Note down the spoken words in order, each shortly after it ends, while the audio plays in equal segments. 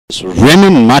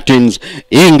Renan Martin's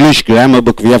English grammar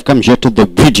book. We have come here to the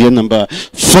video number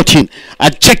 14.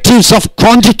 Adjectives of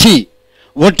quantity.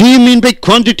 What do you mean by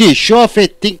quantity? Show of a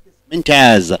thing is meant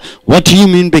as. What do you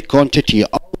mean by quantity?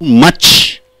 How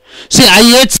much? See,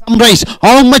 I ate some rice.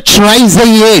 How much rice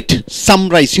I ate? Some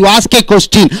rice. You ask a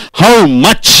question. How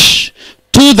much?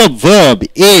 To the verb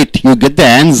ate, you get the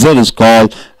answer is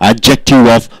called adjective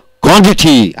of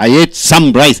quantity. I ate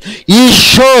some rice. He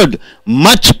showed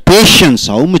much patience.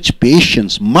 How much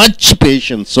patience? Much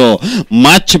patience. So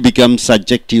much becomes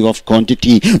adjective of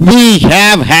quantity. We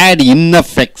have had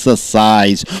enough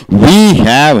exercise. We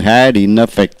have had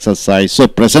enough exercise. So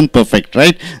present perfect,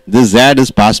 right? This had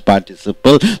is past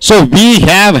participle. So we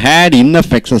have had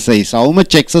enough exercise. How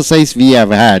much exercise we have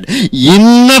had?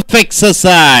 Enough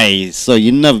exercise. So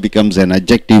enough becomes an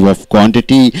adjective of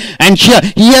quantity. And here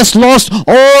he has lost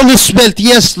all his wealth. He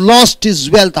has lost his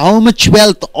wealth. How much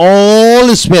wealth? All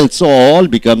is wealth. So all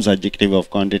becomes adjective of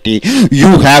quantity.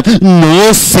 You have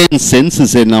no sense. Sense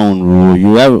is a noun.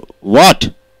 You have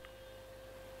what?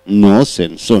 No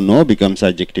sense. So no becomes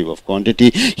adjective of quantity.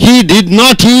 He did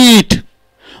not eat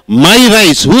my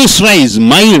rice. Whose rice?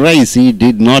 My rice. He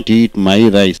did not eat my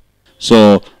rice.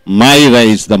 So my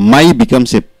rice. The my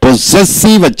becomes a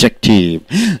possessive adjective.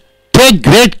 Take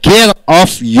great care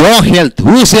of your health.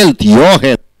 Whose health? Your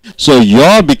health. So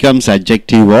your becomes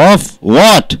adjective of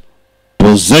what?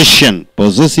 Possession.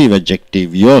 Possessive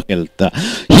adjective. Your health.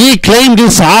 He claimed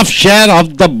his half share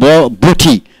of the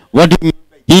booty. What do you mean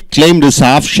by he claimed his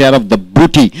half share of the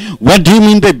booty? What do you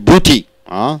mean by booty?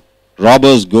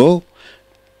 Robbers go,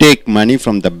 take money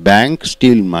from the bank,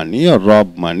 steal money or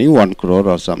rob money, 1 crore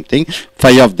or something.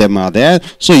 5 of them are there.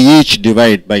 So each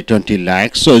divide by 20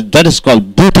 lakhs. So that is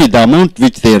called booty, the amount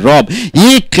which they rob.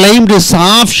 He claimed his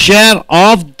half share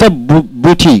of the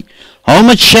booty. How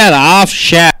much share? Half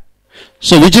share.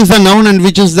 So which is the noun and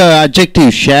which is the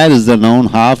adjective? Share is the noun,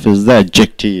 half is the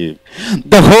adjective.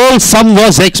 The whole sum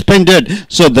was expended.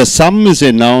 So the sum is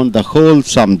a noun, the whole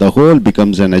sum, the whole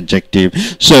becomes an adjective.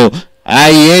 So I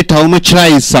ate how much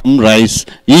rice? Some rice.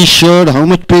 He showed how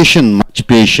much patience? Much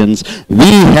patience. We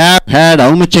have had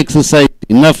how much exercise?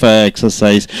 Enough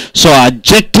exercise. So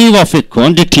adjective of a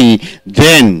quantity,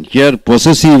 then here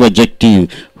possessive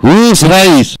adjective. Whose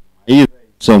rice? My.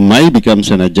 So my becomes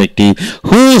an adjective.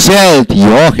 Whose health?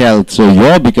 Your health. So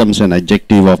your becomes an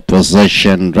adjective of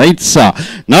possession. Right, sir?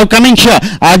 Now coming here.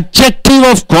 Adjective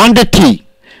of quantity.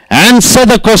 Answer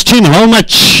the question how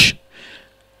much?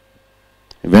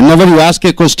 Whenever you ask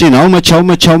a question, how much,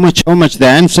 the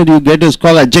answer you get is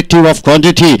called adjective of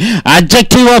quantity.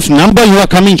 Adjective of number, you are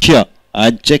coming here.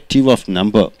 Adjective of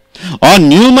number. Or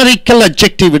numerical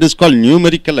adjective, it is called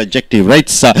numerical adjective, right,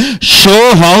 sir?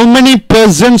 Show how many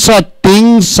persons or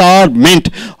things are meant.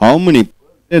 How many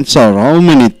persons or how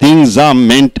many things are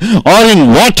meant, or in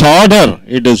what order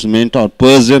it is meant, or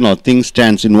person or thing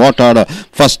stands in what order,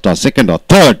 first or second or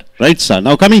third, right, sir?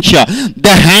 Now coming here, the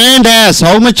hand has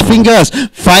how much fingers?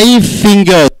 5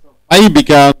 fingers. 5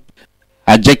 becomes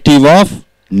adjective of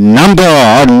number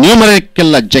or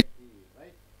numerical adjective.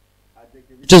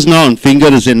 Which is noun? Finger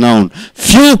is a noun.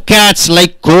 Few cats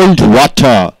like cold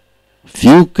water.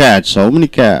 Few cats. How many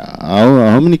cats?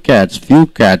 How many cats? Few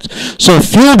cats. So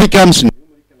few becomes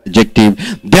numerical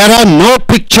adjective. There are no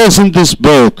pictures in this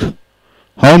book.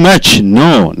 How much?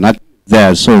 No, nothing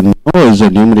there. So no is a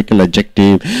numerical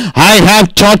adjective. I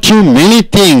have taught you many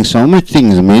things. How much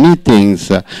things? Many things.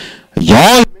 Your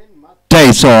men must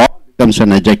die. So all becomes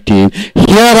an adjective.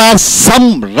 Here are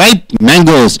some ripe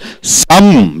mangoes.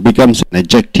 Some becomes an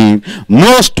adjective.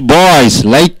 Most boys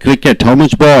like cricket. How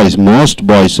much boys? Most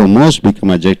boys. So most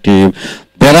become adjective.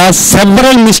 There are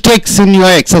several mistakes in your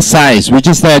exercise. Which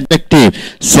is the adjective?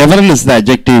 Several is the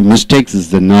adjective. Mistakes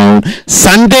is the noun.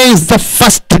 Sunday is the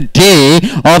first day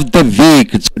of the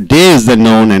week. So day is the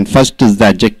noun and first is the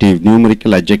adjective.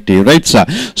 Numerical adjective. Right, sir?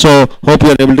 So hope you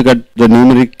are able to get the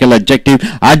numerical adjective.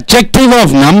 Adjective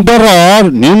of number or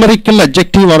numerical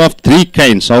adjective are of 3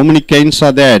 kinds. How many kinds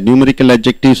are there? Numerical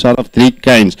adjectives are of 3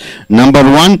 kinds. Number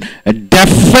 1, a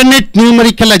definite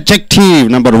numerical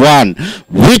adjective. Number 1,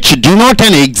 which denote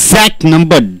an exact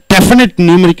number. Definite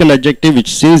numerical adjective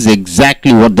which says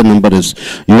exactly what the number is.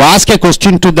 You ask a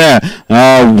question to the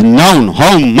noun,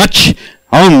 how much,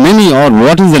 how many, or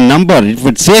what is the number. If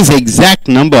it says exact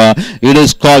number, it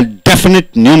is called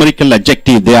definite numerical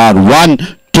adjective. They are 1,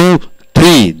 2,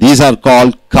 3. These are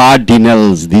called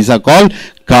cardinals. These are called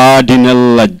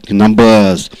cardinal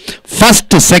numbers.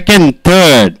 First, second,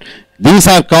 third. These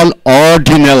are called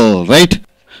ordinal, right?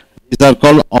 These are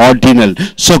called ordinal.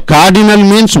 So cardinal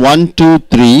means 1, 2,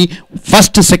 3.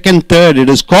 First, second, third. It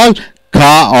is called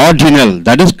ordinal.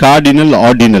 That is cardinal,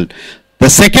 ordinal. The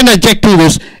second adjective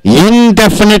is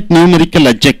indefinite numerical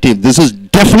adjective. This is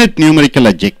definite numerical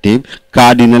adjective.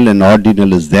 Cardinal and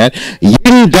ordinal is there.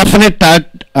 Indefinite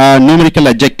numerical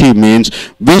adjective means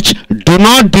which do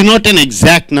not denote an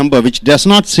exact number, which does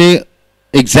not say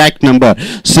exact number.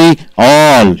 See,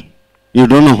 all. You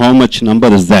don't know how much number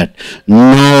is that.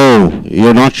 No,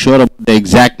 you're not sure about the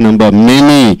exact number.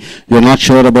 Many, you're not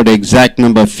sure about the exact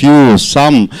number. Few,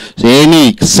 some,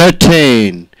 any,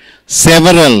 certain,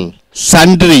 several,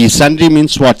 sundry. Sundry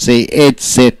means what? Say,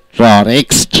 etc.,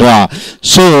 extra.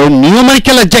 So,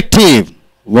 numerical adjective.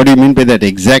 What do you mean by that?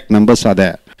 Exact numbers are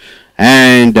there.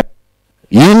 And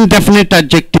indefinite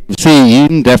adjective. See,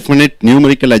 indefinite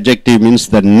numerical adjective means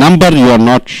the number you are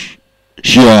not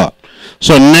sure.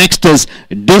 So next is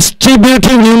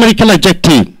distributive numerical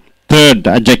adjective. Third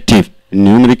adjective.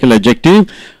 Numerical adjective.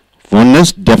 One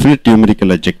is definite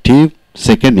numerical adjective.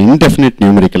 Second, indefinite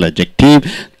numerical adjective.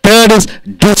 Third is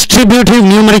distributive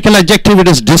numerical adjective. It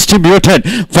is distributed.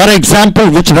 For example,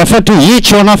 which refer to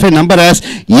each one of a number as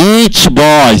each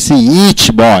boy. See,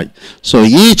 each boy. So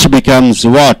each becomes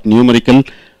what? Numerical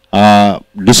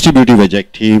distributive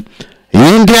adjective.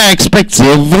 India expects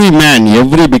every man.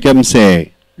 Every becomes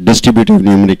a distributive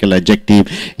numerical adjective.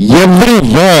 Every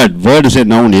word is a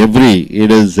noun. Every,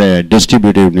 it is a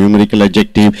distributive numerical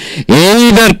adjective.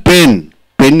 Either pen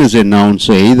is a noun,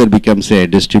 so either becomes a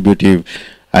distributive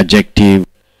adjective.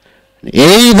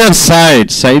 Either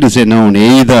side is a noun.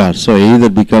 Either, so either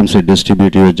becomes a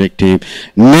distributive adjective.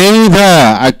 Neither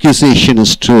accusation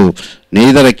is true.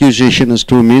 Neither accusation is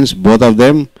true means both of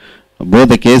them, both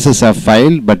the cases are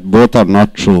filed, but both are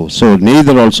not true. So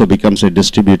neither also becomes a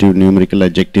distributive numerical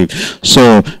adjective.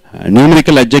 So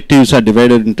numerical adjectives are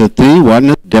divided into three. One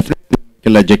is definite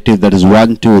numerical adjective, that is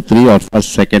 1, 2, 3, or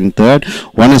first, second, third.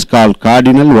 One is called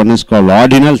cardinal, one is called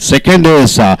ordinal. Second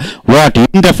is what?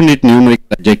 Indefinite numerical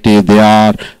adjective. They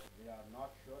are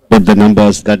not sure about the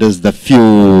numbers, that is the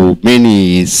few,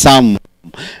 many, some.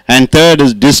 And third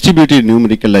is distributive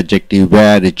numerical adjective,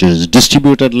 where it is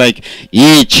distributed like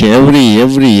each, every,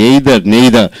 either,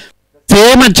 neither.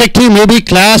 Same adjective may be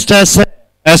classed as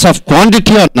of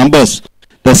quantity or numbers.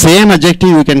 The same adjective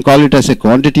you can call it as a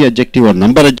quantity adjective or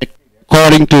number adjective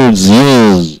according to its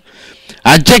use.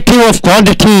 Adjective of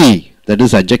quantity, that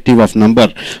is adjective of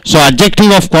number. So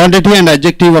adjective of quantity and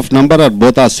adjective of number are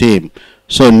both are same.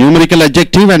 So numerical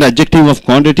adjective and adjective of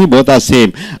quantity both are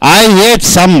same. I ate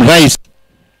some rice.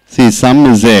 See, some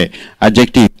is a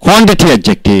adjective, quantity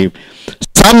adjective.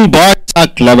 Some boys are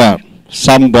clever.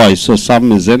 Some boys. So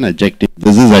some is an adjective.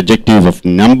 This is adjective of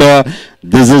number.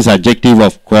 This is adjective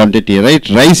of quantity, right?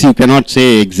 Rice you cannot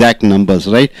say exact numbers,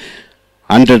 right?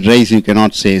 100 rice you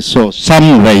cannot say. So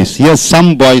some rice. Here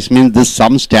some boys means this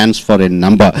some stands for a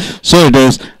number. So it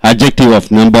is adjective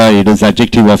of number. It is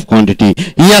adjective of quantity.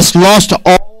 He has lost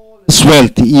all his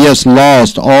wealth. He has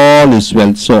lost all his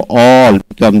wealth. So all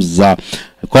becomes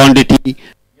quantity.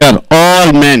 Here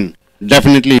all men,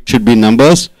 definitely it should be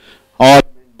numbers. All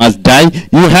must die.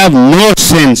 You have no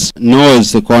sense. No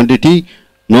is the quantity.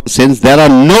 No sense. There are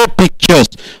no pictures.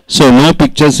 So no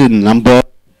pictures in number.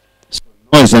 So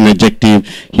no is an adjective.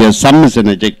 Here some is an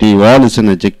adjective. All is an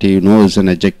adjective. No is an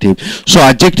adjective. So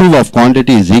adjective of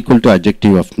quantity is equal to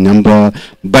adjective of number.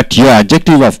 But your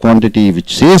adjective of quantity,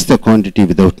 which says the quantity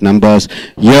without numbers,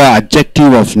 your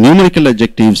adjective of numerical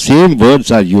adjective, same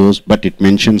words are used, but it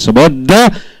mentions about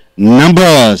the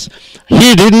numbers.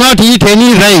 He did not eat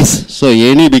any rice. So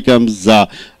any becomes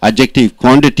adjective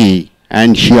quantity.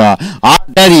 And here, are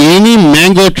there any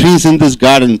mango trees in this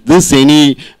garden? This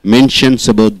any mentions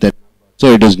about that.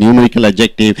 So it is numerical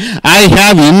adjective. I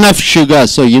have enough sugar.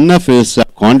 So enough is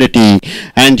quantity.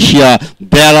 And here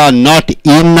there are not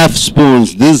enough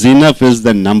spoons. This enough is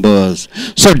the numbers.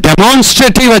 So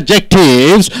demonstrative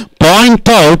adjectives point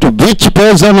out which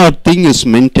person or thing is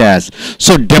meant as.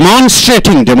 So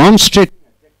demonstrating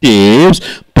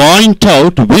adjectives point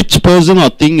out which person or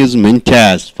thing is meant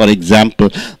as. For example,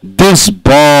 this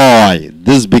boy.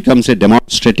 This becomes a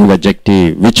demonstrative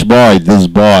adjective. Which boy? This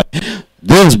boy.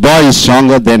 This boy is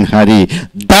stronger than Hari.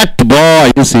 That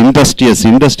boy is industrious.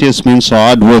 Industrious means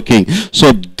hard-working.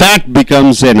 So that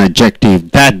becomes an adjective.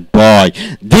 That boy.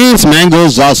 These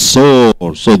mangoes are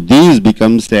sour. So these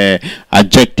becomes a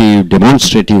adjective,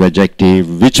 demonstrative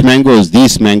adjective. Which mangoes?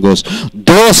 These mangoes.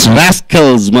 Those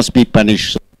rascals must be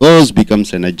punished. So those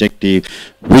becomes an adjective.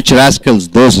 Which rascals?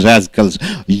 Those rascals.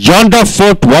 Yonder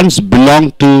fort once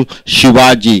belonged to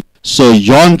Shivaji. So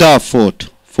yonder fort.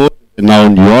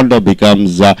 Noun, yonder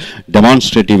becomes a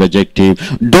demonstrative adjective.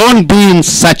 Don't be in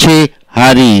such a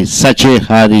hurry. Such a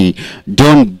hurry.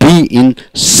 Don't be in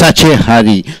such a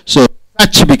hurry. So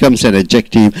Such becomes an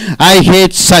adjective. I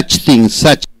hate such things.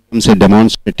 Such becomes a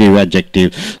demonstrative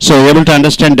adjective. So you're able to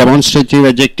understand demonstrative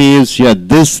adjectives. Yeah,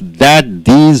 this, that,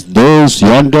 these, those,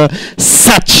 yonder,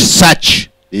 such.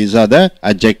 These are the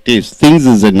adjectives. Things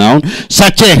is a noun.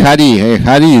 Such a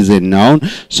hurry is a noun.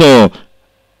 So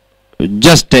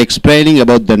just explaining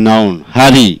about the noun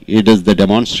hurry, it is the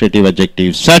demonstrative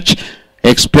adjective. Such,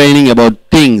 explaining about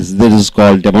things, this is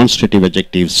called demonstrative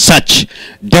adjective. Such.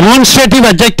 Demonstrative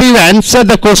adjective, answer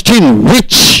the question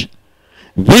which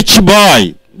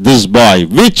boy, this boy,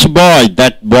 which boy,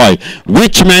 that boy,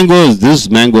 which mangoes,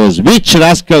 this mangoes, which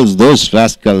rascals, those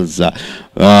rascals. So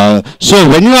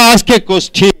when you ask a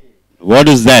question, what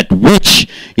is that? Which,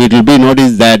 it will be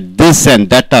noticed that this and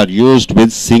that are used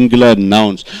with singular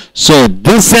nouns. So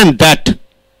this and that,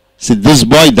 see this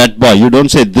boy, that boy, you don't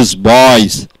say this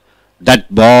boys,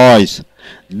 that boys.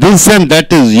 This and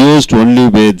that is used only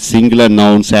with singular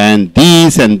nouns, and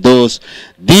these and those.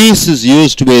 This is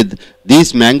used with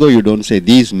these mango, you don't say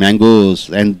these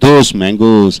mangoes and those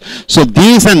mangoes. So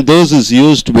these and those is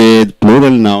used with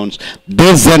plural nouns.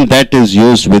 This and that is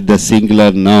used with the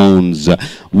singular nouns.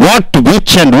 What,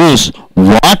 which and whose.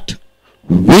 What,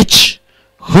 which,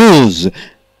 whose.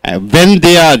 When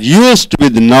they are used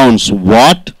with nouns,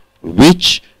 what,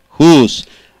 which, whose.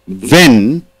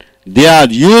 When they are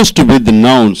used with the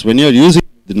nouns, when you are using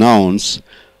the nouns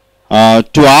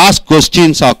to ask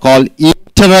questions are called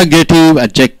interrogative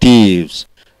adjectives.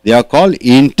 They are called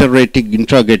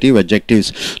interrogative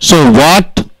adjectives. So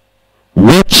what,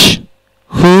 which,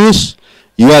 whose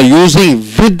you are using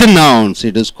with the nouns,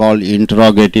 it is called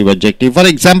interrogative adjective. For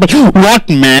example, what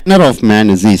manner of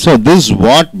man is he? So this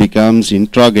what becomes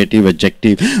interrogative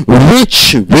adjective.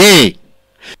 Which way?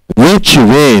 Which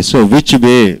way? So which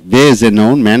way? Way is a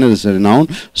noun, manner is a noun.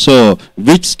 So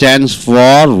which stands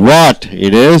for what?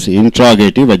 It is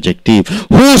interrogative adjective.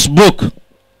 Whose book?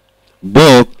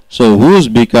 Book. So whose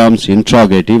becomes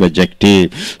interrogative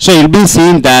adjective. So you'll be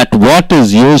seeing that what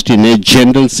is used in a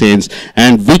general sense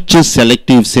and which is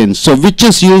selective sense. So which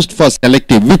is used for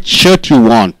selective? Which shirt you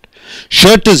want?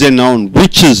 Shirt is a noun.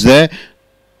 Which is the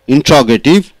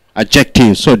interrogative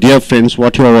adjective. So dear friends,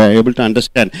 what you are able to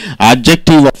understand,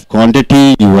 adjective of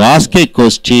quantity, you ask a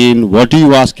question. What do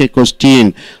you ask a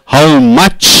question? How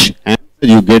much? Answer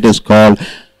you get is called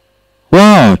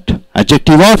what?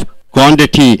 Adjective of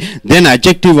quantity. Then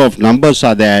adjective of numbers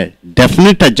are there.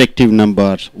 Definite adjective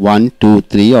numbers 1, 2,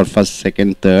 3 or first,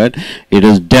 second, third. It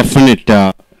is definite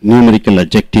numerical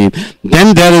adjective.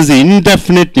 Then there is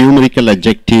indefinite numerical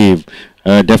adjective.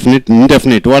 Definite,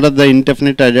 indefinite. What are the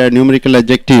indefinite numerical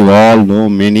adjective? All, no,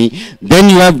 many.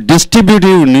 Then you have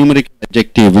distributive numerical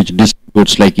adjective, which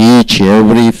distributes like each,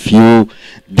 every, few.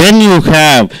 Then you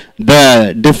have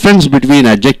the difference between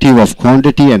adjective of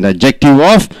quantity and adjective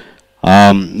of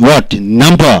what?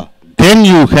 Number. Then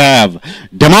you have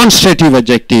demonstrative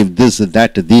adjective, this,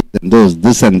 that, these and those.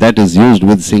 This and that is used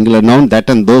with singular noun. That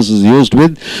and those is used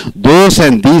with those,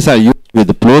 and these are used with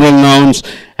the plural nouns.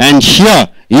 And here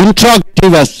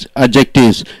interrogative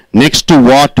adjectives, next to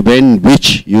what, when,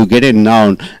 which, you get a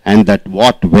noun, and that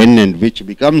what, when and which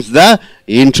becomes the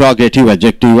interrogative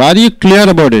adjective. Are you clear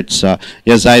about it, sir?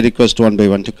 Yes, I request one by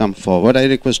one to come forward. I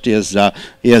request, yes,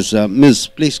 Miss,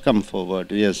 please come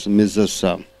forward. Yes,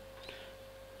 Mrs.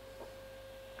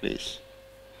 Please.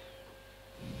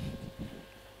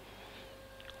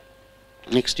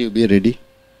 Next, you be ready.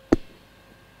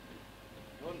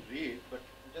 Don't read, but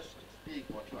just speak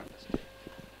what you understand.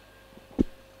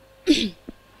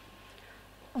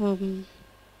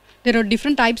 There are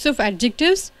different types of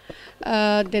adjectives.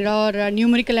 There are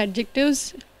numerical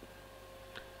adjectives,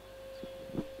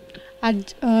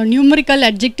 numerical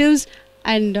adjectives,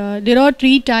 and there are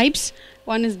 3 types.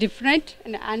 One is definite,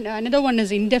 and another one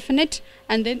is indefinite,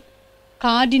 and then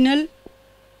cardinal.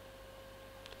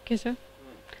 Okay, sir.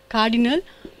 Cardinal.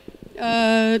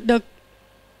 The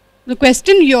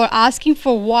question you are asking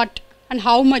for what and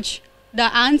how much,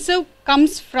 the answer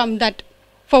comes from that,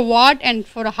 for what and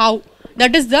for how.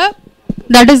 That is the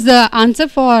answer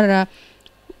for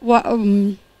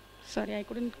sorry, I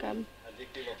couldn't come.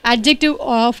 Adjective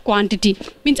of quantity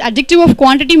means, adjective of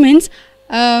quantity means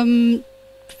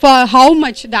for how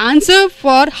much, the answer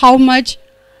for how much,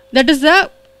 that is the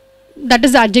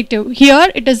adjective.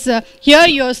 Here it is, here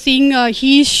you are seeing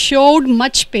he showed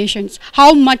much patience.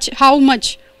 How much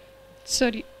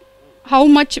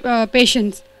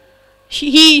patience.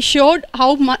 He showed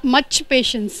how much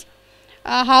patience.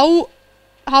 How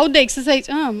the exercise,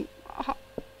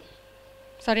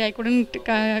 sorry, I couldn't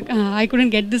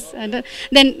get this.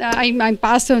 Then I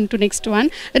pass on to next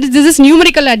one. That is, this is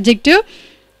numerical adjective.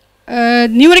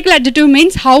 numerical adjective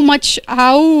means how much,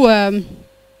 how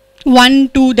 1,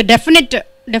 2, the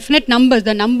definite numbers.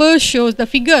 The number shows the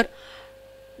figure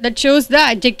that shows the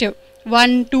adjective.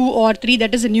 1, 2 or 3,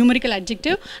 that is a numerical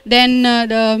adjective. Then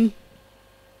the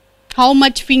how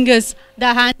much fingers,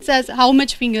 the hand says how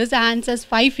much fingers, the hand says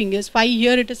 5 fingers. 5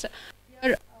 here it is,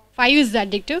 here 5 is the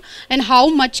adjective. And how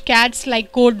much cats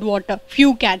like cold water,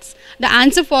 few cats. The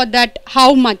answer for that,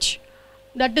 how much,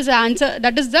 that is the answer,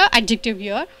 that is the adjective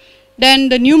here. Then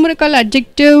the numerical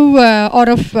adjective are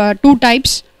of 2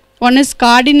 types. One is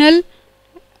cardinal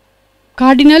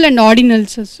and ordinal.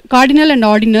 Cardinal and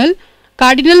ordinal.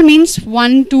 Cardinal means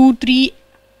 1, 2, 3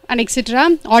 and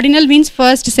etc. Ordinal means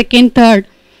first, second, third.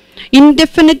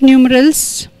 Indefinite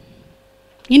numerals.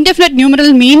 Indefinite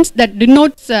numeral means that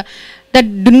denotes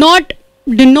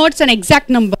denotes an exact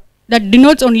number. That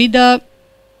denotes only the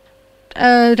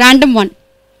random one.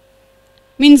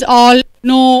 Means all,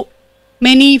 no,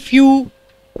 many, few.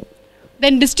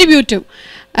 Then distributive.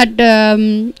 At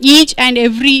each and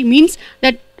every means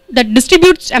that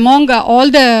distributes among all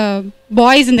the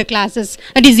boys in the classes.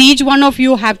 That is, each one of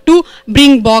you have to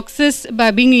bring boxes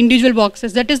by being individual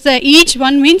boxes. That is, each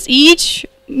one means, each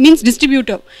means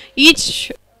distributive.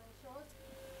 Each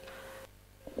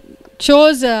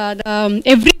shows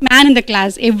every man in the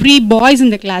class, every boys in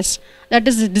the class. That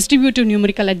is a distributive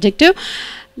numerical adjective.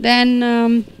 Then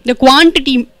the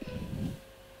quantity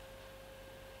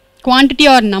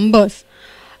or numbers.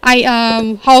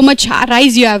 How much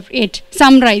rice you have ate,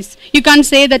 some rice. You can't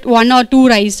say that 1 or 2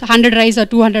 rice, 100 rice or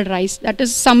 200 rice. That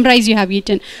is some rice you have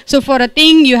eaten. So for a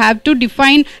thing you have to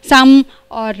define some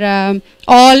or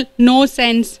all, no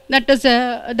sense. That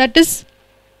is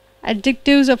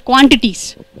adjectives of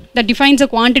quantities. That defines a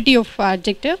quantity of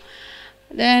adjective.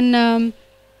 Then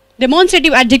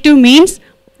demonstrative adjective means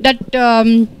that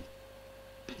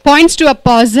points to a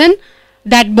person,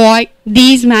 that boy,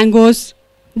 these mangoes,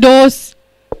 those,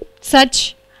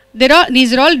 such.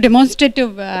 These are all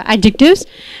demonstrative adjectives.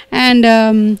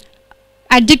 And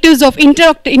adjectives of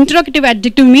interrogative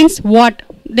adjective means what.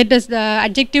 That is the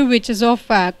adjective which is of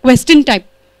question type.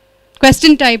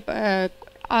 Question type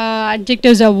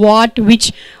adjectives are what,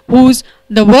 which, whose.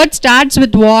 The word starts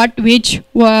with what, which.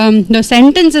 The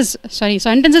sentences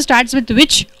starts with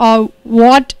which or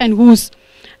what and whose.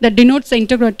 That denotes the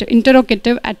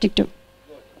interrogative adjective.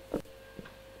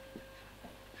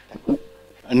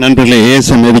 நண்பர்களே, as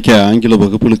அமெரிக்க ஆங்கில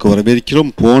வகுப்புகளுக்கு வரவேற்கிறோம்.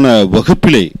 போன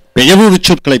வகுப்பிலே பெயரூறு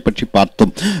சொற்களை பற்றி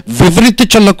பார்த்தோம். விவரித்து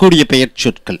சொல்லக்கூடிய பெயர்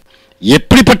சொற்கள்.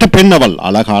 எப்படிப்பட்ட பெண் அவள்?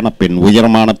 அழகான பெண்,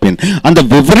 உயரமான பெண். அந்த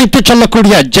விவரித்து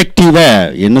சொல்லக்கூடிய அட்ஜெக்டிவை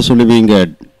என்ன சொல்லுவீங்க?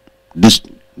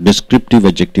 டிஸ்கிரிப்டிவ்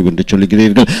அட்ஜெக்டிவ் என்று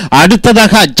சொல்லுகிறீர்கள்.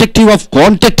 அடுத்ததாக அட்ஜெக்டிவ் ஆஃப்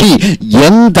குவான்டிட்டி.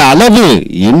 எந்த அளவு,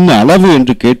 என்ன அளவு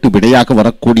என்று கேட்டு விடையாக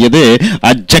வரக்கூடியது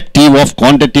adjective of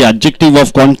quantity. Adjective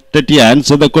of quantity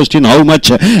answer the question how much.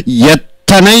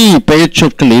 எத்தனை பெயர்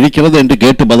சொற்கள் இருக்கிறது என்று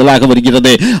கேட்டு பதிலாக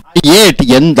வருகிறது.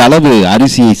 எந்த அளவு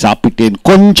அரிசியை சாப்பிட்டேன்,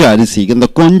 கொஞ்சம் அரிசி. இந்த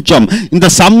கொஞ்சம், இந்த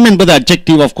சம் என்பது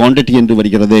அட்ஜெக்டிவ் ஆஃப் குவான்டிட்டி என்று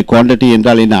வருகிறது. குவான்டிட்டி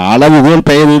என்றால் என்ன? அளவுகோல்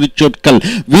பெயரூறு சொற்கள்.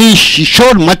 we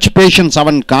showed much patience.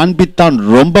 அவன் காண்பித்தான்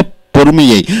ரொம்ப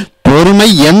பொறுமையை. பொறுமை,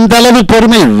 எந்த அளவு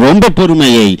பொறுமை? ரொம்ப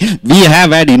பொறுமையை. we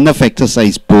have had enough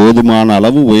exercise. போதுமான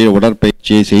அளவு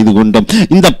உடற்பயிற்சியை செய்து கொண்டோம்.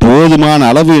 இந்த போதுமான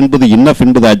அளவு என்பது enough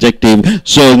என்பது adjective.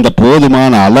 so இந்த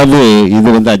போதுமான அளவு இது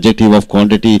வந்து adjective of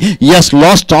quantity. yes,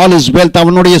 lost all his wealth.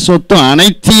 அவனுடைய சொத்து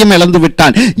அனைத்தையும் இழந்து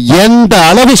விட்டான். எந்த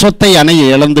அளவு சொத்தை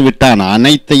இழந்து விட்டான்?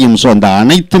 அனைத்தையும். so அந்த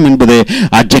அனைத்தும் என்பது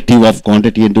adjective of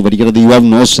quantity என்று வருகிறது. you have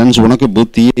no sense. உனக்கு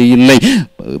புத்தியே இல்லை.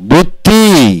 புத்தி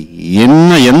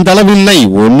என்ன, எந்த அளவு இல்லை?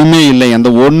 ஒண்ணுமே இல்லை. அந்த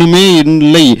ஒண்ணுமே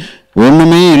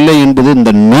இல்லை என்பது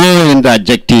இந்த நோ என்ற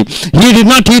adjective. he did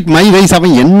not eat my rice.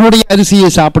 அவன் என்னுடைய அரிசியை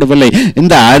சாப்பிடவில்லை.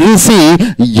 இந்த அரிசி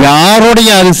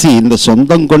யாருடைய அரிசி? இந்த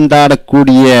சொந்தம்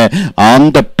கொண்டாடக்கூடிய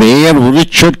அந்த பெயர் ஒரு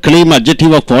சொற்களையும்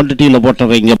அட்ஜெக்டிவ் ஆஃப் குவான்டிட்டியில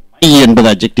போட்டுறீங்க. என்பது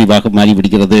அட்ஜெக்டிவாக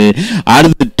மாறிவிடுகிறது.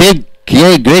 அடுத்து take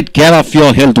great care of your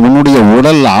health. உன்னுடைய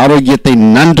உடல் ஆரோக்கியத்தை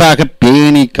நன்றாக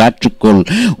பேணி காற்றுக்கொள்.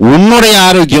 உன்னுடைய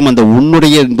ஆரோக்கியம், அந்த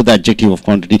உன்னுடைய என்பது adjective of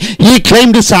quantity. he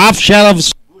claimed his half share of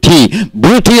booty.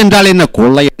 booty என்றால் என்ன?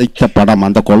 கொள்ளையடித்த பணம்.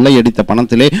 அந்த கொள்ளையடித்த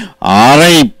பணத்திலே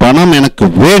அரை பணம் எனக்கு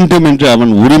வேண்டும் என்று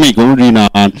அவன் உரிமை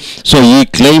கோரினான். so he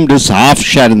claimed his half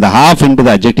share. இந்த half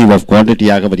என்பது adjective of quantity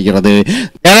ஆக வருகிறது.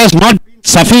 there has not been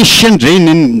sufficient rain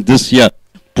in this year.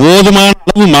 போதுமான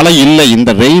அளவு மழை இல்லை.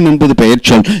 இந்த ரெயின் என்பது பெயர்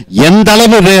சொல். எந்த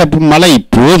அளவு மழை?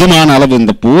 போதுமான அளவு.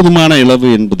 இந்த போதுமான அளவு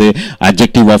என்பது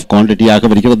adjective of quantity ஆக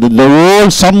வருகிறது. the whole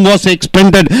sum was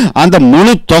expended. அந்த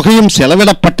முழு தொகையும்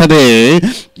செலவிடப்பட்டது.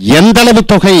 எந்த அளவு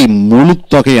தொகை, முழு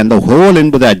தொகை, அந்த ஹோல்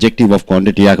என்பது அட்ஜெக்டிவ் ஆஃப்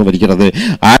குவான்டிட்டியாக வருகிறது.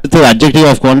 அடுத்து அட்ஜெக்டிவ்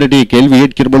ஆஃப் குவான்டிட்டி கேள்வி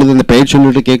கேட்கிற பொழுது இந்த பெயர்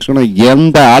சொல்லிட்டு கேட்கணும்,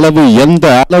 எந்த அளவு எந்த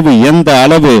அளவு எந்த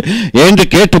அளவு என்று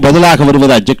கேட்டு பதிலாக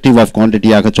வருவது அட்ஜெக்டிவ் ஆஃப்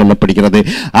குவான்டிட்டியாக சொல்லப்படுகிறது.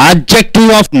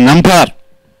 அட்ஜெக்டிவ் ஆஃப் நம்பர்,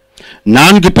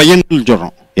 4 பையன்கள்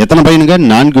சொல்றோம். எத்தனை பையனுங்க?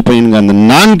 4 பையனுங்க. அந்த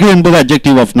 4 என்பது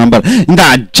அட்ஜெக்டிவ் ஆஃப் நம்பர். இந்த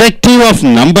adjective of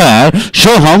number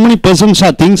show how many persons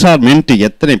or things are meant,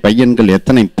 எத்தனை பையன்கள்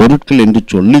எத்தனை பொருட்கள் என்று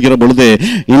சொல்லுகிற பொழுது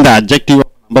இந்த அட்ஜெக்டிவ்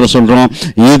நம்பர் சொல்றோம்.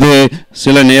 இது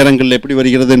சில நேரங்கள் எப்படி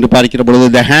வருகிறது என்று பார்க்கிற பொழுது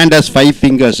the hand has 5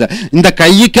 fingers, இந்த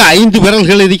கைக்கு 5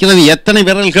 விரல்கள் இருக்கிறது. எத்தனை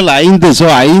விரல்கள்? 5. so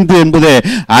 5 என்பது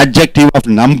adjective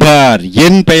of number,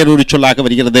 என் பெயரொரு சொல்லாக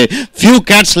வருகிறது. few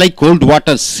cats like cold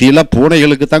water, சில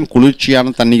பூனைகளுக்கு தான்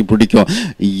குளிர்ச்சியான தண்ணி பிடிக்கும்.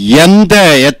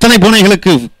 எத்தனை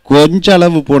பூனைகளுக்கு? கொஞ்ச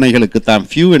அளவு பூனைகளுக்கு தான்.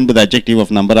 few என்பது adjective of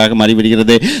நம்பராக மாறி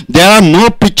வருகிறது. there are no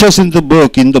pictures in the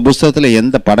book, இந்த புத்தகத்தில்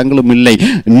எந்த படங்களும் இல்லை.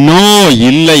 no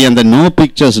இல்லை, அந்த no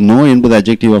pictures, no என்பது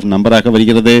adjective of நம்பராக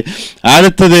வருகிறது.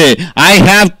 அடுத்தது I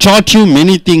have taught you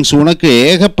many things, உனக்கு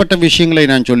ஏகப்பட்ட விஷயங்களை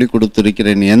நான் சொல்லிக்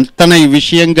கொடுத்திருக்கிறேன். எத்தனை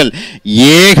விஷயங்கள்?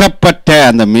 ஏகப்பட்ட.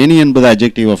 அந்த many என்பது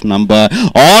adjective of number.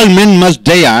 all men must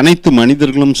die, அனைத்து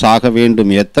மனிதர்களும் சாக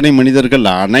வேண்டும். எத்தனை மனிதர்கள்?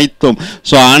 அனைத்தும்.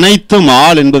 so அனைத்தும்,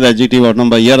 all என்பது adjective of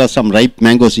number. here are some ripe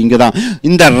mangoes, இங்கதான்.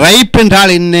 இந்த ripe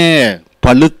என்றால் என்ன?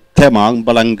 பழுத்த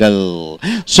மாம்பழங்கள்.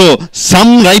 so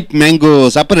some ripe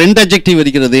mangoes. அப்ப 2 adjective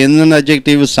இருக்கிறது. என்ன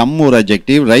adjective? some ஒரு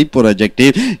adjective, ripe ஒரு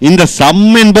adjective. இந்த some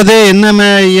என்பது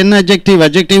என்ன adjective?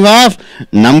 adjective of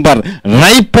number.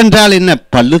 ripe என்றால் என்ன?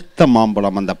 பழுத்த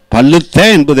மாம்பழம். அந்த பழுத்த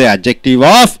என்பது adjective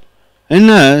of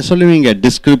என்ன சொல்லுவீங்க?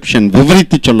 description,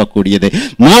 விவரித்து சொல்லக்கூடியது.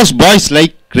 most boys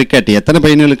like cricket, எத்தனை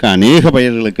பையன்களுக்கு? அநேக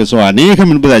பையன்களுக்கு. so அநேகம்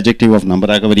என்பது adjective of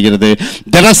நம்பராக வருகிறது.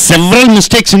 there are several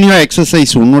mistakes in your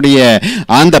exercise, உன்னுடைய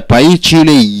அந்த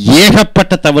பயிற்சியிலே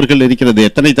ஏகப்பட்ட தவறுகள் இருக்கிறது.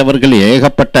 எத்தனை தவறுகள்?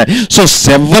 ஏகப்பட்ட. so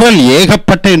several,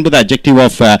 ஏகப்பட்ட என்பது adjective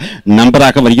of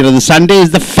நம்பராக வருகிறது. sunday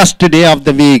is the first day of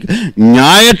the week,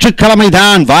 ஞாயிற்றுக்கிழமை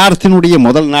தான் வாரத்தினுடைய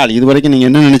முதல் நாள். இதுவரைக்கும் நீங்க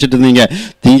என்ன நினைச்சிட்டு இருந்தீங்க?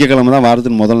 திங்கக்கிழமை தான்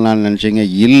வாரத்தின் முதல் நாள் நினைச்சீங்க.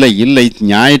 இல்லை இல்லை,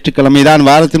 ஞாயிற்றுக்கிழமை தான்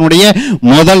வாரத்தினுடைய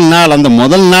முதல் நாள். அந்த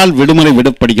முதல் நாள் விடுமுறை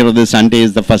விடப்படுகிறது. Sunday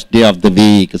is the first day of the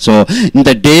week. So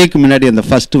இந்த டேக்கு முன்னாடி அந்த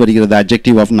ஃபர்ஸ்ட் வருகிறது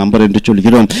அட்ஜெக்டிவ் ஆஃப் நம்பர் என்று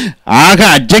சொல்கிறோம். ஆக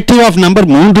அட்ஜெக்டிவ் ஆஃப் நம்பர்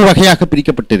 3 வகையாக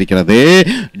பிரிக்கப்பட்டிருக்கிறது.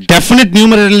 டெஃபினிட்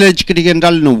நியூமரல் எஜுகேட்டிவ்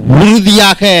என்றால்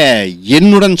உறுதியாக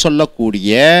எண்ணுடன்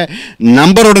சொல்லக்கூடிய,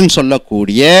 நம்பருடன்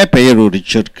சொல்லக்கூடிய பெயரொரு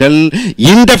சொற்கள்.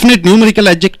 இன்டெஃபினிட்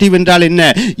நியூமரிக்கல் அட்ஜெக்டிவ் என்றால் என்ன?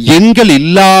 எண்கள்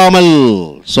இல்லாமல்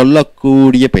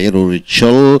சொல்லக்கூடிய பெயரொரு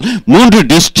சொல். 3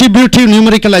 டிஸ்ட்ரிபியூட்டிவ்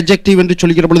நியூமரிக்கல் அட்ஜெக்டிவ் என்று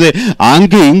சொல்கிற பொழுது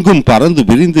அங்கு இங்கும் பறந்து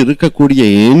விரிந்து இருக்கக்கூடிய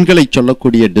எண்களை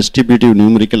சொல்லக்கூடிய distributive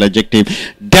numerical adjective.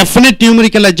 Definite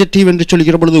numerical adjective என்று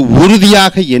சொல்கிற பொழுது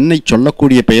உறுதியாக எண்ணை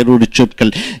சொல்லக்கூடிய பெயரொரு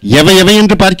சொற்கள். எவை எவை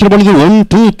என்று பார்க்கிற பொழுது 1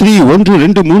 2 3, 1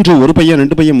 2 3, ஒரு பையன்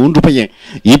 2 பையன் 3 பையன்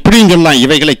இப்படியும் சொல்லலாம்.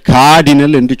 இவைகளை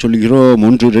கார்டினல் என்று சொல்கிறோம்.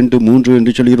 1 2 3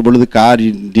 என்று சொல்கிற பொழுது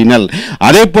கார்டினல்.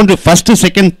 அதே போன்று ஃபர்ஸ்ட்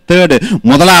செகண்ட் தேர்ட்,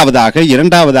 முதலாவதாக,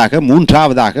 இரண்டாவதாக,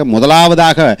 மூன்றாவதாக,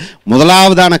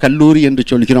 முதலாவதான கல்லூரி என்று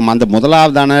சொல்கிறோம். அந்த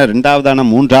முதலாவதான, இரண்டாவதான,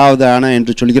 மூன்றாவதான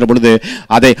என்று சொல்கிற பொழுது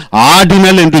அதை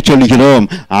ஆர்டினல் என்று சொல்கிறோம்.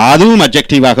 அதுவும்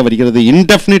அட்ஜெக்டிவாக வருகிறது.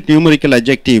 இன்டெஃபினிட் நியூமரிக்கல்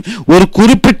அட்ஜெக்டிவ் ஒரு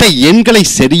குறிப்பிட்ட எண்களை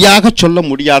சரியாக சொல்ல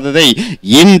முடியாததை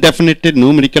இன்டெஃபினிட்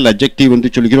நியூமரிக்கல் அட்ஜெக்டிவ்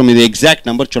என்று சொல்கிறோம். இது எக்ஸாக்ட்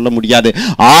நம்பர் சொல்ல முடியாது.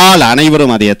 ஆல்,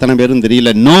 அனைவரும், அது எத்தனை பேரும்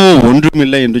தெரியல. நோ, ஒன்றும்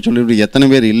இல்லை என்று சொல்லி எத்தனை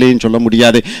பேர் இல்லைன்னு சொல்ல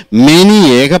முடியாது. மெனி,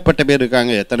 ஏகப்பட்ட பேர்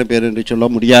இருக்காங்க, எத்தனை பேர் என்று சொல்ல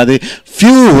முடியாது.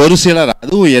 ஃபியூ, ஒரு சிலர்,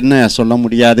 அதுவும் என்ன சொல்ல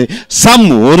முடியாது. சம்,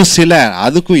 ஒரு சிலர்,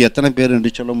 அதுக்கும் எத்தனை பேர்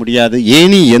என்று சொல்ல முடியாது.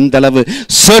 எனி, எந்த அளவு.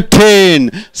 சர்டன்,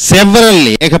 செவரல்,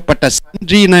 ஏகப்பட்ட.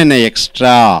 சன்றின,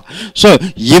 எக்ஸ்ட்ரா. ஸோ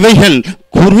இவைகள்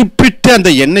குறிப்பிட்ட அந்த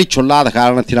எண்ணை சொல்லாத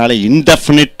காரணத்தினாலே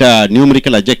இன்டெஃபினிட்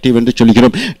நியூமரிக்கல் அட்ஜெக்டிவ் என்று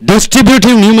சொல்கிறோம்.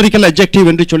 டிஸ்ட்ரிபியூட்டிவ் நியூமரிக்கல் அட்ஜெக்டிவ்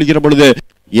என்று சொல்கிற பொழுது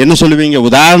என்ன சொல்லுவீங்க?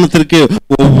 உதாரணத்திற்கு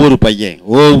ஒவ்வொரு பையன்,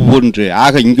 ஒவ்வொன்று,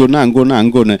 ஆக இங்கொன்று அங்கொன்று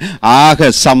அங்கொன்று, ஆக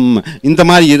சம், இந்த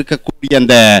மாதிரி இருக்கக்கூடிய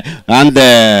அந்த அந்த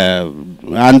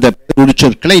அந்த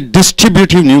சொற்களை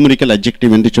டிஸ்ட்ரிபியூட்டிவ் நியூமரிக்கல்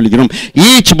அட்ஜெக்டிவ் என்று சொல்கிறோம்.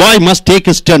 ஈச் பாய் மஸ்ட் டேக்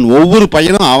ஹிஸ் டர்ன், ஒவ்வொரு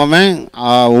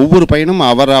பையனும்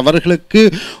அவர்களுக்கு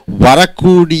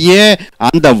வரக்கூடிய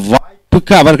அந்த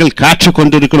வாய்ப்புக்கு அவர்கள் காற்று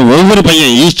கொண்டிருக்கணும். ஒவ்வொரு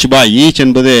பையன், ஈச் பாய், ஈச்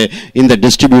என்பது இந்த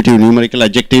distributive numerical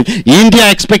adjective. India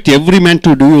expect every man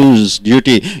to two his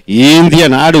duty, இந்திய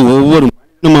நாடு ஒவ்வொரு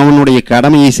அவனுடைய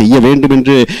கடமையை செய்ய வேண்டும்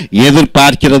என்று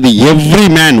எதிர்பார்க்கிறது. எவ்ரி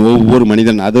மேன், ஒவ்வொரு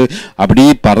மனிதன். அது அப்படி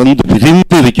பறந்து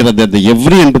விரிந்து இருக்கிறது. அந்த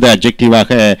எவ்ரி என்பது அட்ஜெக்டிவாக,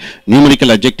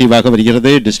 நியூமரிக்கல் அட்ஜெக்டிவாக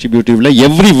வருகிறது. டிஸ்ட்ரிபியூட்டிவ்ல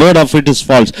every word of it is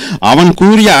false, அவன்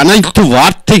கூறிய அனைத்து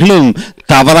வார்த்தைகளும்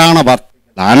தவறான வார்த்தை.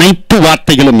 அனைத்து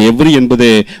வார்த்தைகளும் எவ்ரி என்பது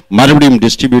மறுபடியும்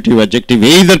distributive adjective.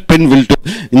 Either pen will do,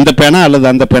 இந்த பேனா அல்லது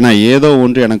அந்த பேனா ஏதோ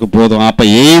ஒன்று எனக்கு போதும். அப்ப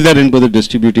எய்தர் என்பது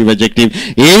distributive adjective.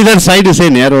 Either side is a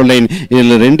நேரோ லைன்,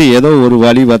 இதுல ரெண்டு ஏதோ ஒரு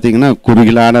வழி பார்த்தீங்கன்னா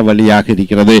குறுகிலான வழியாக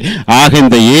இருக்கிறது. ஆக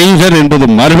இந்த எய்தர் என்பது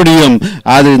மறுபடியும்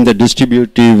அது இந்த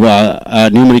டிஸ்ட்ரிபியூட்டிவ்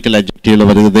நியூமெரிக்கல் அட்ஜெக்டிவ்ல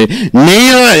வருகிறது.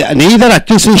 Neither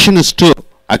accusation is true.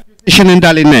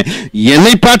 என்றால் என்ன?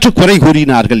 என்னை பார்த்து குறை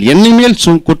கூறினார்கள், என்னை மேல்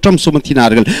குற்றம்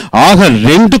சுமத்தினார்கள். ஆக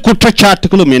ரெண்டு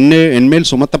குற்றச்சாட்டுகளும் என் மேல்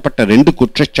சுமத்தப்பட்ட ரெண்டு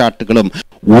குற்றச்சாட்டுகளும்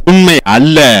உண்மை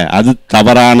அல்ல, அது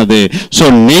தவறானது. சோ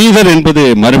நெய்தர் என்பது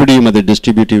மறுபடியும் அது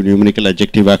டிஸ்ட்ரிபியூட்டிவ் நியூமெரிக்கல்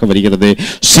அட்ஜெக்டிவாக வருகிறது.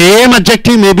 Same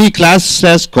adjective may be class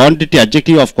as quantity,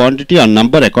 adjective of quantity or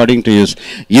number according to use.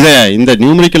 இந்த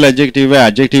நியூமெரிக்கல்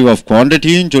அட்ஜெக்டிவ் ஆஃப்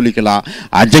குவான்டிட்டியும் சொல்லிக்கலாம்,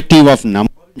 அட்ஜெக்டிவ் ஆஃப்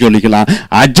நம்பர் சொல்லிக்கலாம்.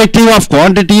 அட்ஜெக்டிவ் ஆஃப்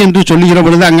குவான்டிட்டி என்று சொல்லுகிற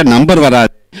பொழுது அங்க நம்பர்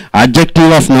வராது.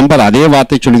 அட்ஜெக்டிவ் ஆஃப் நம்பர் அதே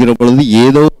வார்த்தை சொல்லுகிற பொழுது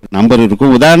ஏதோ நம்பர்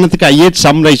இருக்கும். உதாரணத்துக்கு ஐ ஏட்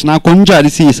சம் ரைஸ், நான் கொஞ்சம்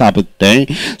அரிசியை சாப்பிட்டேன்.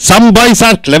 சம் பாய்ஸ்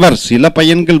ஆர் கிளவர், சில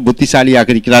பையன்கள்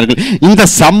புத்திசாலியாக இருக்கிறார்கள். இந்த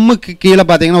சம்முக்கு கீழே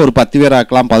பார்த்தீங்கன்னா ஒரு 10 பேர்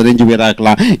ஆக்கலாம், 15 பேர்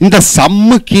ஆக்கலாம். இந்த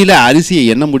சம்மு கீழே அரிசியை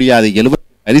எண்ண முடியாது. 70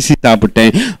 அரிசி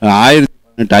சாப்பிட்டேன், 1000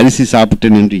 அரிசி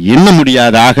சாப்பிட்டேன் என்று எண்ண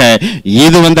முடியாதாக.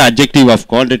 இது அட்ஜெக்டிவ் ஆஃப்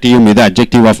குவான்டிட்டியும் இது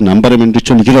அட்ஜெக்டிவ் ஆஃப் நம்பரும் என்று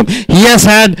சொல்கிறோம். he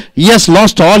has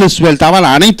lost all his wealth, அவன்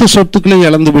அனைத்து சொத்துக்களையும்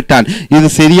இழந்து விட்டான். இது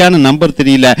சரியான நம்பர்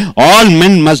தெரியல. all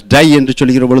men must die என்று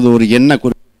சொல்கிற பொழுது ஒரு எண்ண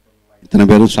இத்தனை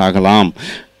பேரும் சாகலாம்.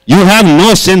 You have no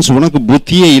sense, உனக்கு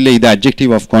புத்தியே இல்லை. இது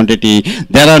adjective of quantity.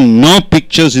 There are no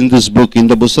pictures in this book.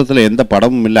 இந்த புத்தகத்தில் எந்த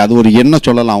படமும் இல்லை. அது ஒரு எண்ண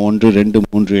சொல்லலாம், 1 2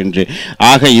 3 என்று.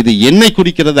 ஆக இது எண்ணை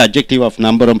குறிக்கிறது adjective of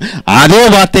numberம். அதே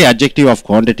வார்த்தை adjective of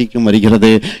quantityக்கும்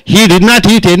வருகிறது. He did not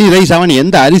eat any rice, அவன்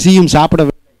எந்த அரிசியும்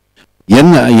சாப்பிடவில்லை.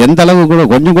 எந்த அளவு கூட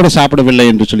கொஞ்சம் கூட சாப்பிடவில்லை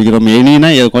என்று சொல்கிறோம். எனினா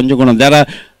கொஞ்சம் கூட. There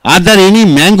are any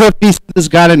mango trees in this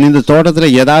garden, இந்த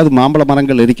தோட்டத்தில் ஏதாவது மாம்பழ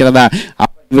மரங்கள் இருக்கிறதா?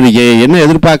 இவர் என்ன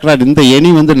எதிர்பார்க்கிறார்? இந்த எணி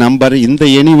நம்பர், இந்த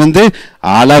எணி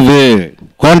அளவு,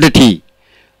 quantity.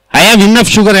 I have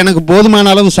enough sugar, எனக்கு போதுமான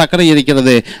அளவு சர்க்கரை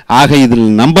இருக்கிறது. ஆக இதில்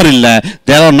நம்பர் இல்லை.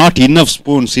 There are not enough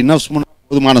spoons. Enough spoon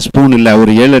போதுமான ஸ்பூன் இல்லை,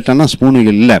 ஒரு 7-8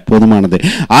 ஸ்பூனுகள் இல்லை, போதுமானது.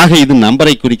 ஆக இது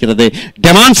நம்பரை குறிக்கிறது.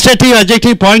 Demonstrative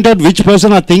adjective point out which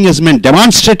person R thing is மென்ட்.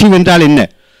 Demonstrative என்றால் என்ன?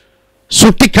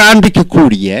 சுட்டி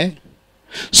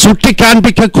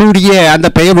காண்பிக்கக்கூடிய அந்த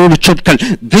பெயரோடு சொற்கள்.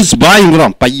 திஸ்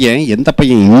பாய்ங்கிறோம், பையன். எந்த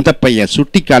பையன்? இந்த பையன்.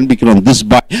 சுட்டி காண்பிக்கிறோம், திஸ்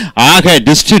பாய். ஆக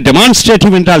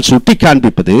டெமான்ஸ்ட்ரேட்டிவ் என்றால் சுட்டி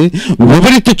காண்பிப்பது,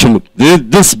 விவரித்து சொல்லும்.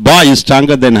 This boy is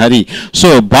stronger then Hari. So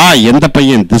பாய், எந்த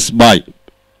பையன்? This boy.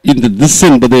 இந்த திஸ்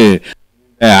என்பது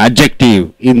அட்ஜெக்டிவ்,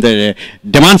 இந்த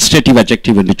டெமான்ஸ்ட்ரேட்டிவ்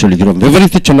அட்ஜெக்டிவ் என்று சொல்கிறோம்.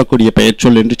 விவரித்து சொல்லக்கூடிய பெயர்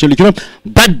சொல் என்று சொல்கிறோம்.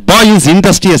 தட் பாய் இஸ்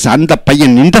இண்டஸ்ட்ரியஸ், அந்த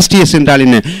பையன். இண்டஸ்ட்ரியஸ் என்றால்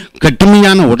என்ன?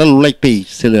 கடுமையான உடல் உழைப்பை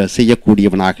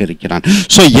செய்யக்கூடியவனாக இருக்கிறான்.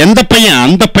 ஸோ எந்த பையன்?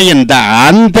 அந்த பையன்.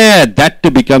 அந்த that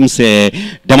becomes A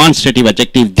demonstrative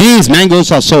adjective. These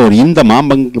mangoes R சோர், இந்த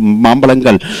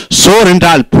மாம்பழங்கள். சோர்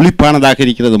என்றால் புளிப்பானதாக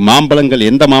இருக்கிறது. மாம்பழங்கள்,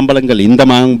 எந்த மாம்பழங்கள்? இந்த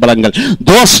மாம்பழங்கள்.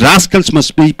 Those rascals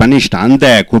must be punished, அந்த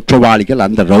குற்றவாளிகள்,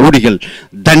 அந்த ரவுடிகள்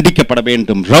தண்டிக்கப்பட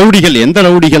வேண்டும். ரவுடிகள், எந்த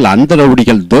ரவுடிகள்? அந்த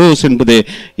ரவுடிகள். தோஸ் என்பது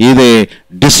இது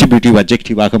டிஸ்ட்ரிபியூட்டிவ்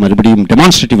அட்ஜெக்டிவாக மறுபடியும்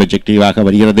டெமான்ஸ்ட்ரேட்டிவ் அட்ஜெக்டிவாக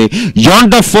வருகிறது.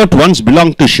 yonder fort once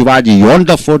belonged to Sivaji.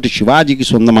 yonder fort சிவாஜிக்கு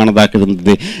சொந்தமானதாக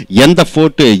இருந்தது. எந்த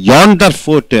ஃபோர்ட்? yonder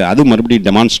fort. அது மறுபடியும்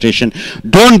demonstration.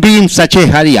 don't be in such a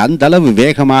hurry, அந்த அளவு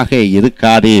வேகமாக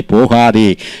இருக்காதே, போகாதே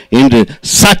என்று.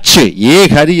 such ஏ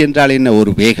ஹரி என்றால் என்ன?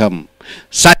 ஒரு வேகம்.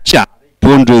 such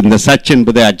போன்று. இந்த such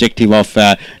என்பது adjective of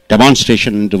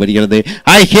demonstration என்று வருகிறது.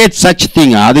 I hate such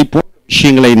thing, அதை போன்ற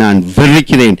விஷயங்களை நான்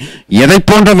வெறுக்கிறேன். எதை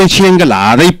போன்ற விஷயங்கள்?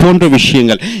 அதை போன்ற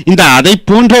விஷயங்கள். இந்த அதை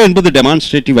போன்ற என்பது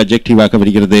டெமான்ஸ்ட்ரேட்டிவ் அட்ஜெக்டிவாக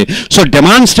வருகிறது. சோ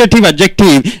டெமான்ஸ்ட்ரேட்டிவ்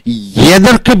அட்ஜெக்டிவ்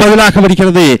எதற்கு பதிலாக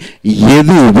வருகிறது?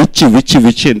 எது?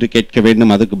 விச் என்று கேட்க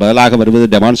வேண்டும். அதுக்கு பதிலாக வருவது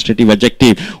டெமான்ஸ்ட்ரேட்டிவ்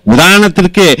அட்ஜெக்டிவ்.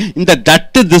 உதாரணத்திற்கு இந்த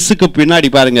தட்டு திஸ்க்கு பின்னாடி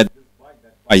பாருங்க,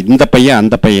 இந்த பையன்,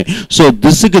 அந்த பையன். சோ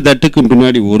திஸ்க்கு தட்டுக்கு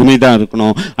பின்னாடி ஒருமைதான்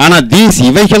இருக்கணும். ஆனா தீஸ்,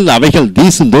 இவைகள், அவைகள்,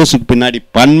 தீஸ் தோஸுக்கு பின்னாடி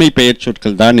பன்மை பெயர்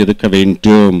சொற்கள் தான் இருக்க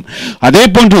வேண்டும். அதே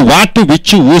போன்று வாட்டு,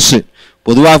 விச்சு, ஊசு.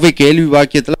 பொதுவாகவே கேள்வி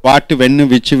வாக்கியத்துல வாட்டு, வென்னு,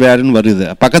 விச்சு, வேறுன்னு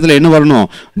வருது. பக்கத்துல என்ன வரணும்?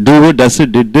 டூ, டஸ்,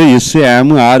 டிட், இஸ்,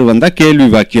 ஆம், ஆறு வந்தா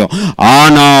கேள்வி வாக்கியம்.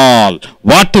 ஆனால்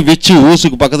வாட்டு, விச்சு,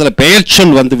 ஊசுக்கு பக்கத்துல பெயர்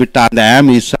சொல் விட்டா அந்த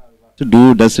ஆம், இஸ், டூ,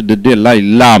 டஸ், டிட் எல்லாம்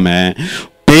இல்லாம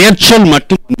பெயர்ச்சொல்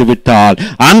மட்டும் வந்துவிட்டால்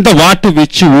அந்த வாட்டு,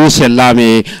 விச்சு, ஊஸ் எல்லாமே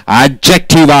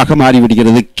அட்ஜெக்டிவாக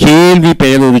மாறிவிடுகிறது. கேள்வி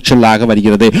பெயர் ஒரு சொல்லாக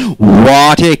வருகிறது.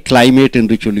 வாட் ஏ கிளைமேட்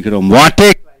என்று சொல்கிறோம். வாட் ஏ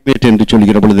கிளைமேட் என்று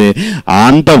சொல்கிற பொழுது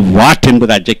அந்த வாட்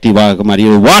என்பது அட்ஜெக்டிவாக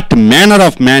மாறுகிறது. What manor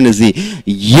of man is,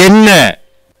 என்ன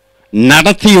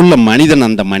நடத்தையுள்ள மனிதன்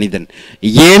அந்த மனிதன்.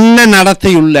 என்ன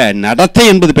நடத்தையுள்ள, நடத்தை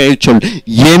என்பது பெயர் சொல்,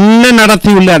 என்ன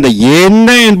நடத்தையுள்ள, அந்த என்ன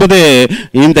என்பது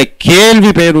இந்த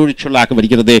கேள்வி பெயர் சொல்லாக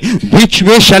வருகிறது. which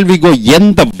way shall we go,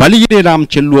 எந்த வழியிலே நாம்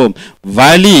செல்வோம்,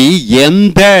 வழி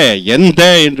எந்த எந்த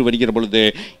என்று வருகிற பொழுது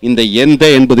இந்த எந்த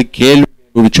என்பது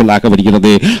கேள்வி சொல்லாக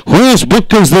வருகிறது. whose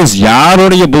book is this,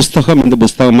 யாருடைய புஸ்தகம் இந்த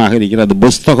புஸ்தகமாக இருக்கிறது,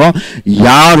 புஸ்தகம்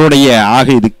யாருடைய ஆக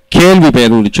இது கேள்வி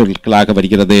பெயர் சொற்களாக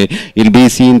வருகிறது. it be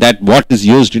seen that what is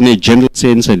used in a general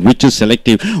sense and which is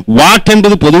selective. what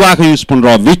என்பது பொதுவாக யூஸ்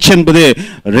பண்றோம், which என்பது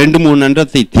 2-3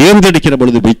 அன்றத்தை தேர்ந்தெடுக்கிற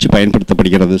பொழுது which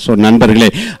பயன்படுத்தப்படுகிறது. ஸோ நண்பர்களே,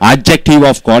 adjective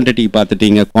of quantity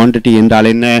பார்த்துட்டீங்க. quantity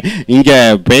என்றால் என்ன, இங்க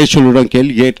பேச்சொல்லுடன்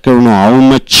கேள்வி கேட்கணும் how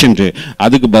much என்று,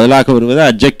 அதுக்கு பதிலாக வருவது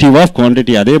adjective of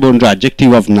quantity. அதே போன்று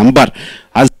adjective of number,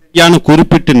 சரியான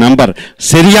குறிப்பிட்ட நம்பர்,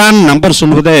 சரியான நம்பர்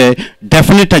சொல்வதை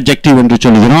டெஃபினிட் அட்ஜெக்டிவ் என்று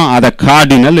சொல்கிறோம், அதை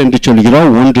கார்டினல் என்று சொல்கிறோம்.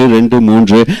 1 2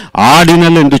 3.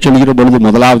 ஆர்டினல் என்று சொல்கிற பொழுது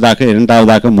முதலாவதாக,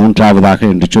 இரண்டாவதாக, மூன்றாவதாக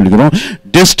என்று சொல்கிறோம்.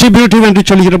 டிஸ்ட்ரிபியூட்டிவ் என்று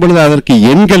சொல்கிற பொழுது அதற்கு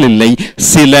எண்கள் இல்லை,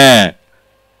 சில,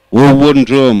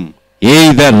 ஒவ்வொன்றும்,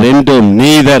 எய்தர் ரெண்டும்,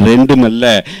 நீதர் ரெண்டும் அல்ல,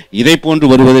 இதை போன்று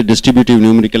வருவது distributive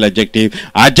numerical adjective.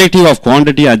 Adjective of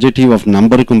quantity, adjective of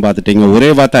நம்பருக்கும் பார்த்துட்டீங்க. ஒரே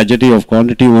வார்த்தை அட்ஜெக்டிவ் ஆஃப்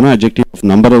குவான்டிட்டி வரும், அட்ஜெக்டிவ் ஆஃப்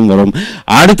நம்பரும் வரும்.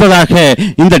 அடுத்ததாக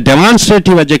இந்த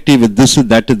demonstrative adjective this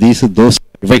that these those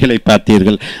இவைகளை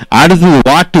பார்த்தீர்கள். அடுத்தது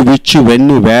வாட், விச்,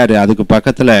 வென், வேர், அதுக்கு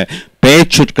பக்கத்தில்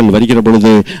பெயர்ச்சொற்கள் வருகிற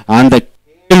பொழுது அந்த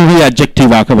கேள்வி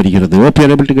அட்ஜெக்டிவாக வருகிறது. Hope you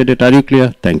are able to get it. Are you clear?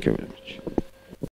 Thank you.